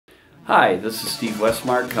Hi, this is Steve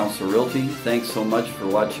Westmark, Counselor Realty. Thanks so much for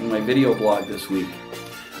watching my video blog this week.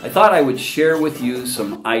 I thought I would share with you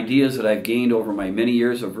some ideas that I've gained over my many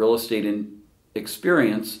years of real estate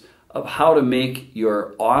experience of how to make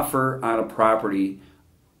your offer on a property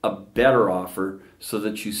a better offer so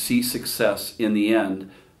that you see success in the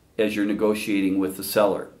end as you're negotiating with the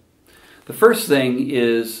seller. The first thing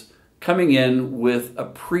is coming in with a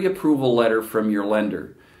pre-approval letter from your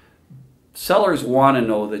lender. Sellers want to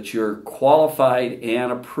know that you're qualified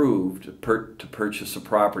and approved to purchase a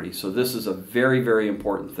property. So this is a very, very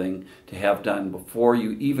important thing to have done before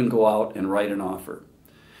you even go out and write an offer.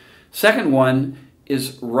 Second one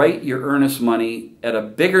is write your earnest money at a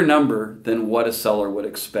bigger number than what a seller would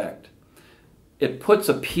expect. It puts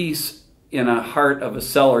a peace in the heart of a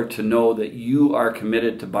seller to know that you are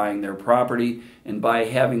committed to buying their property, and by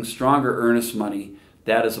having stronger earnest money,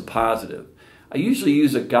 that is a positive. I usually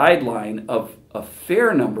use a guideline of a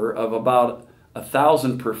fair number of about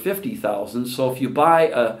 $1,000 per $50,000. So if you buy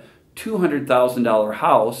a $200,000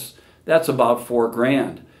 house, that's about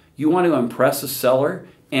 $4,000. You want to impress a seller,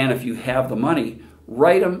 and if you have the money,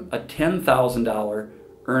 write them a $10,000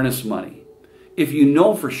 earnest money. If you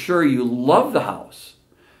know for sure you love the house,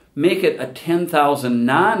 make it a $10,000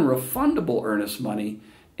 non-refundable earnest money,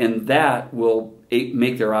 and that will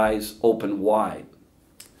make their eyes open wide.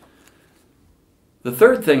 The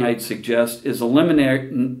third thing I'd suggest is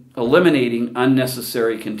eliminating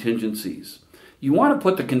unnecessary contingencies. You want to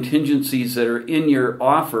put the contingencies that are in your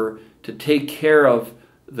offer to take care of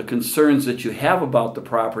the concerns that you have about the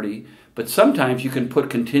property, but sometimes you can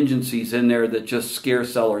put contingencies in there that just scare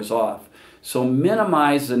sellers off. So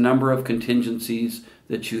minimize the number of contingencies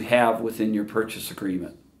that you have within your purchase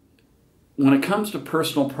agreement. When it comes to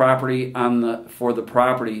personal property for the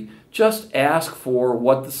property, just ask for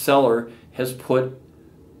what the seller has put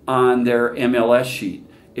on their MLS sheet.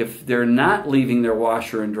 If they're not leaving their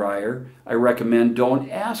washer and dryer, I recommend don't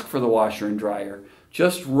ask for the washer and dryer.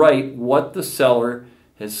 Just write what the seller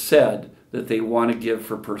has said that they want to give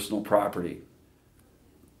for personal property.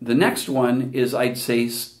 The next one is, I'd say,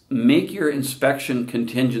 make your inspection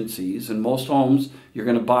contingencies. In most homes, you're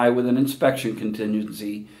going to buy with an inspection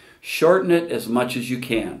contingency. Shorten it as much as you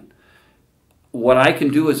can. What I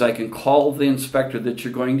can do is I can call the inspector that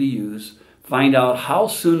you're going to use, find out how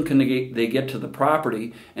soon can they get to the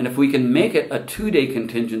property, and if we can make it a 2-day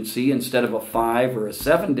contingency instead of a 5 or a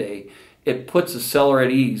 7-day, it puts the seller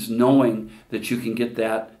at ease knowing that you can get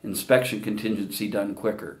that inspection contingency done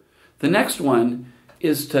quicker. The next one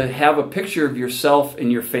is to have a picture of yourself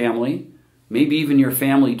and your family, maybe even your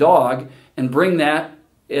family dog, and bring that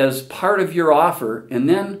as part of your offer, and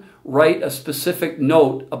then write a specific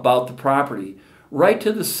note about the property. Write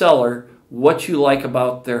to the seller what you like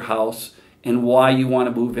about their house and why you want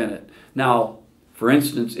to move in it. Now, for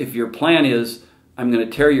instance, if your plan is, I'm going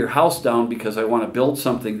to tear your house down because I want to build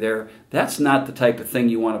something there, that's not the type of thing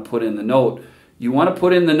you want to put in the note. You want to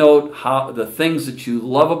put in the note the things that you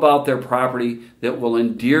love about their property that will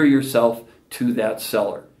endear yourself to that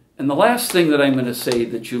seller. And the last thing that I'm going to say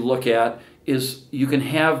that you look at is you can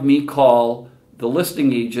have me call the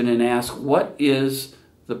listing agent and ask, what is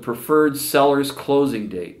the preferred seller's closing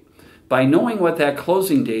date? By knowing what that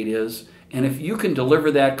closing date is, and if you can deliver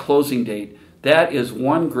that closing date, that is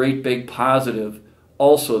one great big positive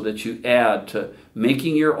also that you add to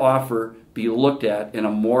making your offer be looked at in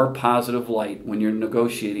a more positive light when you're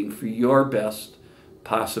negotiating for your best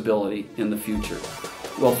possibility in the future.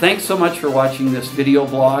 Well, thanks so much for watching this video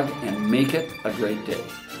blog, and make it a great day.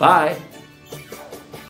 Bye.